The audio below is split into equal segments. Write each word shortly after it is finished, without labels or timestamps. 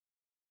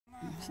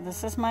So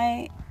this is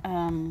my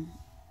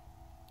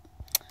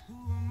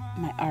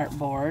my art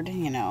board,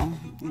 you know.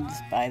 You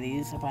just buy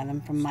these. I buy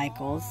them from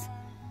Michael's.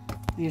 I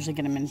usually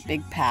get them in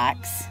big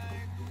packs.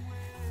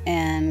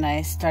 And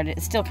I started,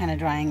 it's still kind of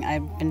drying.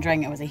 I've been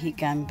drying it with a heat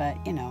gun, but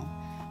you know,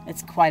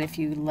 it's quite a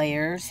few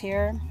layers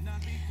here.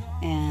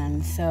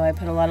 And so I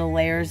put a lot of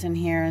layers in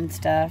here and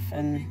stuff.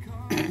 And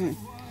the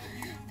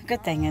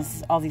good thing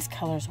is all these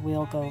colors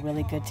will go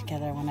really good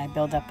together when I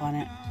build up on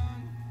it.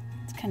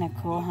 It's kind of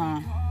cool, huh?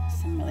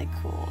 Some really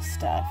cool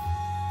stuff.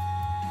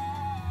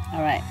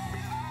 All right.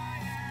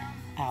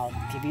 I'll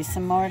give you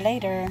some more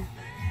later.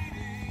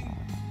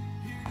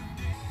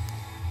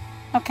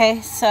 Okay,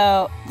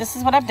 so this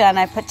is what I've done.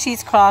 I put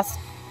cheesecloth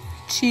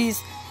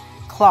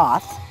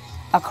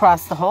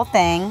across the whole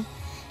thing,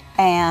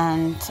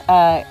 and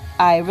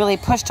I really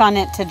pushed on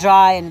it to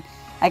dry, and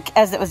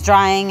as it was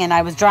drying and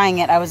I was drying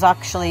it, I was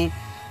actually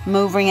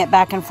moving it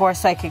back and forth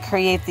so I could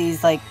create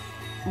these like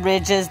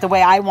ridges the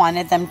way I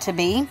wanted them to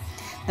be,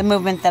 the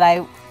movement that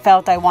I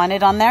felt I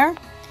wanted on there.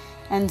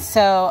 And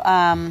so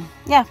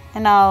yeah,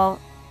 and I'll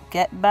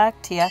get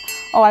back to you.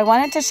 Oh, I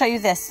wanted to show you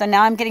this. So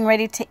now I'm getting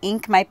ready to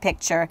ink my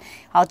picture.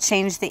 I'll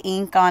change the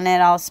ink on it.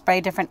 I'll spray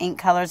different ink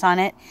colors on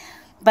it.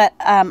 But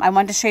I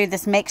wanted to show you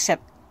this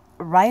makeshift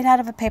right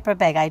out of a paper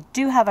bag. I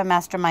do have a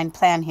mastermind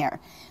plan here.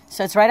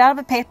 So it's right out of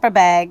a paper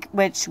bag,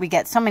 which we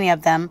get so many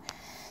of them.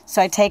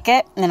 So I take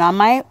it, and on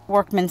my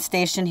workman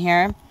station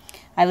here,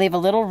 I leave a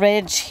little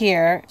ridge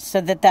here so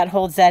that that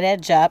holds that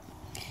edge up.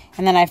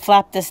 And then I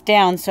flap this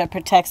down so it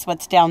protects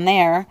what's down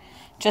there,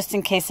 just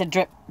in case a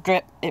drip,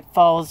 it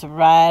falls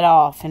right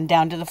off and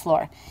down to the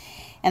floor.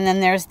 And then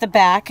there's the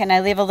back, and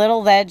I leave a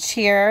little ledge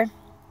here,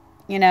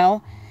 you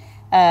know,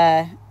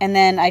 and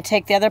then I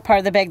take the other part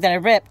of the bag that I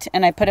ripped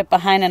and I put it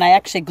behind, and I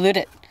actually glued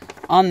it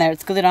on there.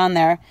 It's glued on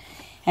there,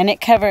 and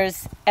it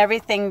covers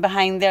everything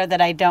behind there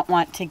that I don't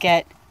want to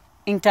get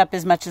inked up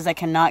as much as I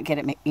cannot get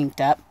it inked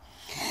up.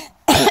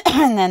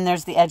 And then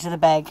there's the edge of the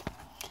bag.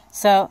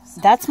 So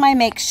that's my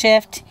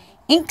makeshift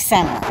ink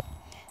center.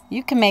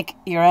 You can make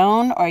your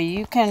own, or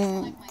you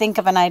can think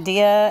of an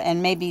idea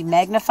and maybe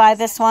magnify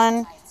this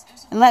one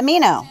and let me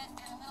know.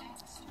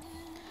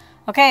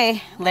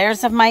 Okay,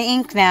 layers of my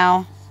ink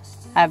now.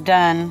 I've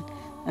done,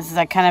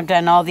 I kind of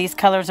done all these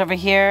colors over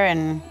here,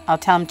 and I'll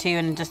tell them to you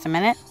in just a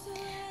minute.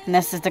 And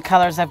this is the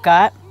colors I've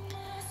got.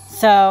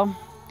 So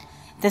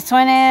this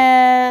one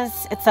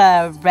it's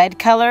a red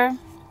color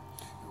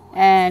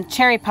and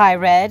cherry pie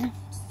red.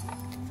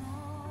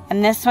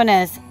 And this one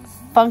is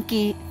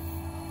funky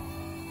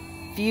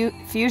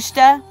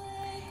fuchsia,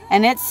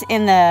 and it's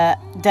in the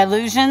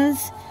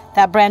Delusions,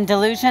 that brand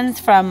Delusions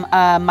from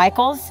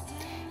Michael's.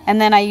 And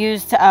then I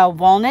used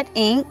walnut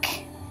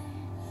ink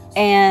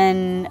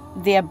and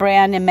the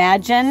brand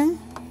Imagine.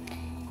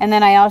 And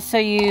then I also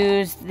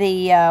used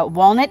the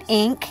walnut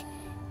ink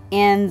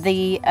in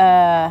the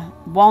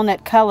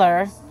walnut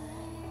color,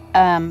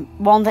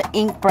 walnut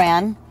ink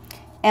brand.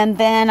 And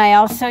then I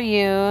also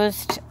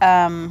used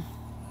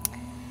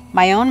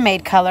my own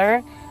made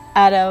color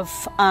out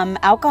of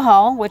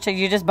alcohol, which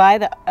you just buy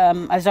the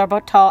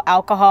Azarbotol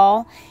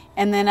alcohol.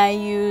 And then I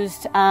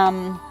used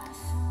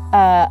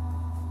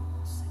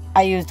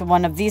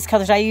one of these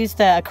colors. I used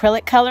the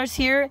acrylic colors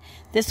here.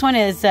 This one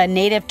is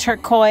native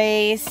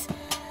turquoise.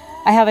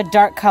 I have a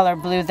dark color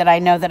blue that I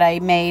know that I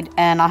made,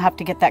 and I'll have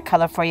to get that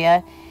color for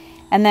you.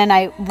 And then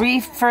I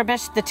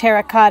refurbished the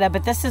terracotta,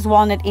 but this is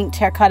walnut ink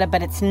terracotta,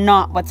 but it's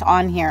not what's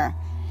on here.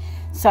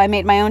 So I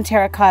made my own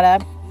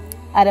terracotta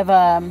out of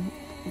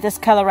this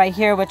color right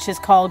here, which is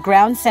called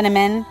ground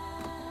cinnamon.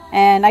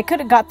 And I could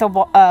have got the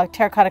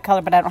terracotta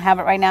color, but I don't have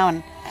it right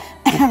now.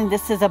 And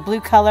this is a blue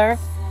color.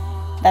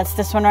 That's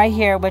this one right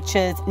here, which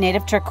is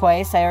native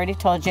turquoise. I already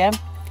told you.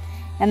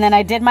 And then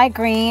I did my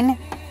green,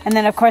 and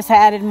then of course I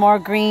added more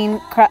green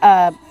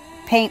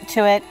paint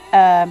to it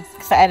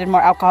because I added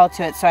more alcohol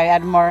to it, so I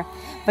added more.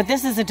 But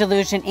this is a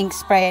Delusion ink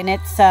spray, and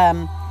it's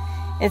the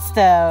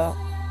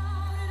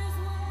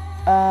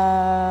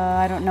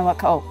I don't know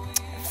what,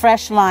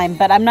 fresh lime,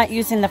 but I'm not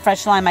using the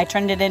fresh lime. I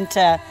turned it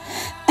into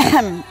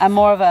a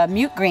more of a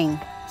mute green.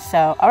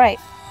 So all right,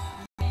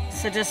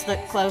 so just look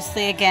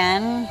closely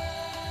again,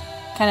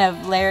 kind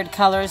of layered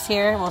colors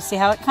here. We'll see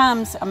how it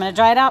comes. I'm gonna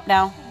dry it out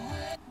now.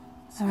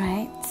 All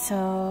right,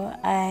 so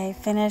I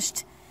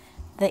finished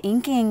the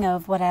inking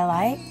of what I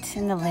liked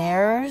in the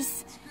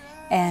layers,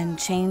 and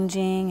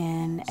changing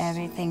and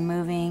everything,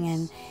 moving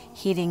and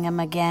heating them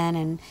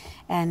again.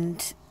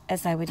 And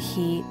as I would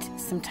heat,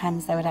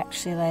 sometimes I would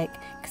actually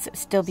because it would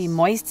still be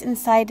moist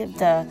inside of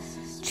the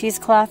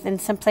cheesecloth in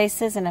some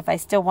places, and if I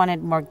still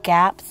wanted more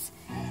gaps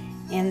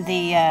in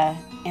the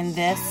in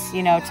this,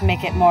 you know, to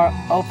make it more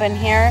open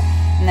here,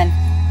 and then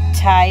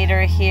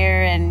tighter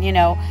here, and you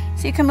know,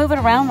 so you can move it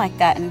around like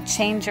that and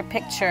change your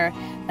picture,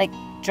 like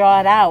draw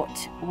it out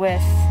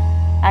with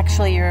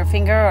actually your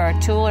finger or a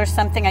tool or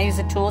something. I use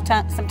a tool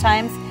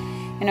sometimes,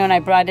 you know, and I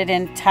brought it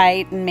in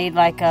tight and made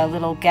like a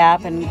little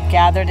gap and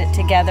gathered it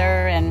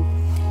together and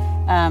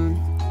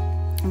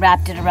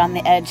wrapped it around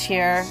the edge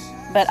here.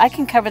 But I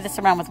can cover this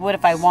around with wood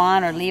if I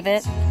want, or leave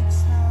it.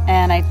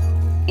 And I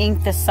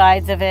inked the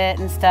sides of it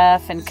and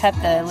stuff and cut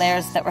the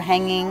layers that were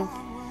hanging.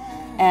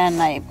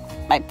 And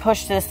I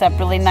pushed this up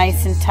really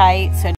nice and tight so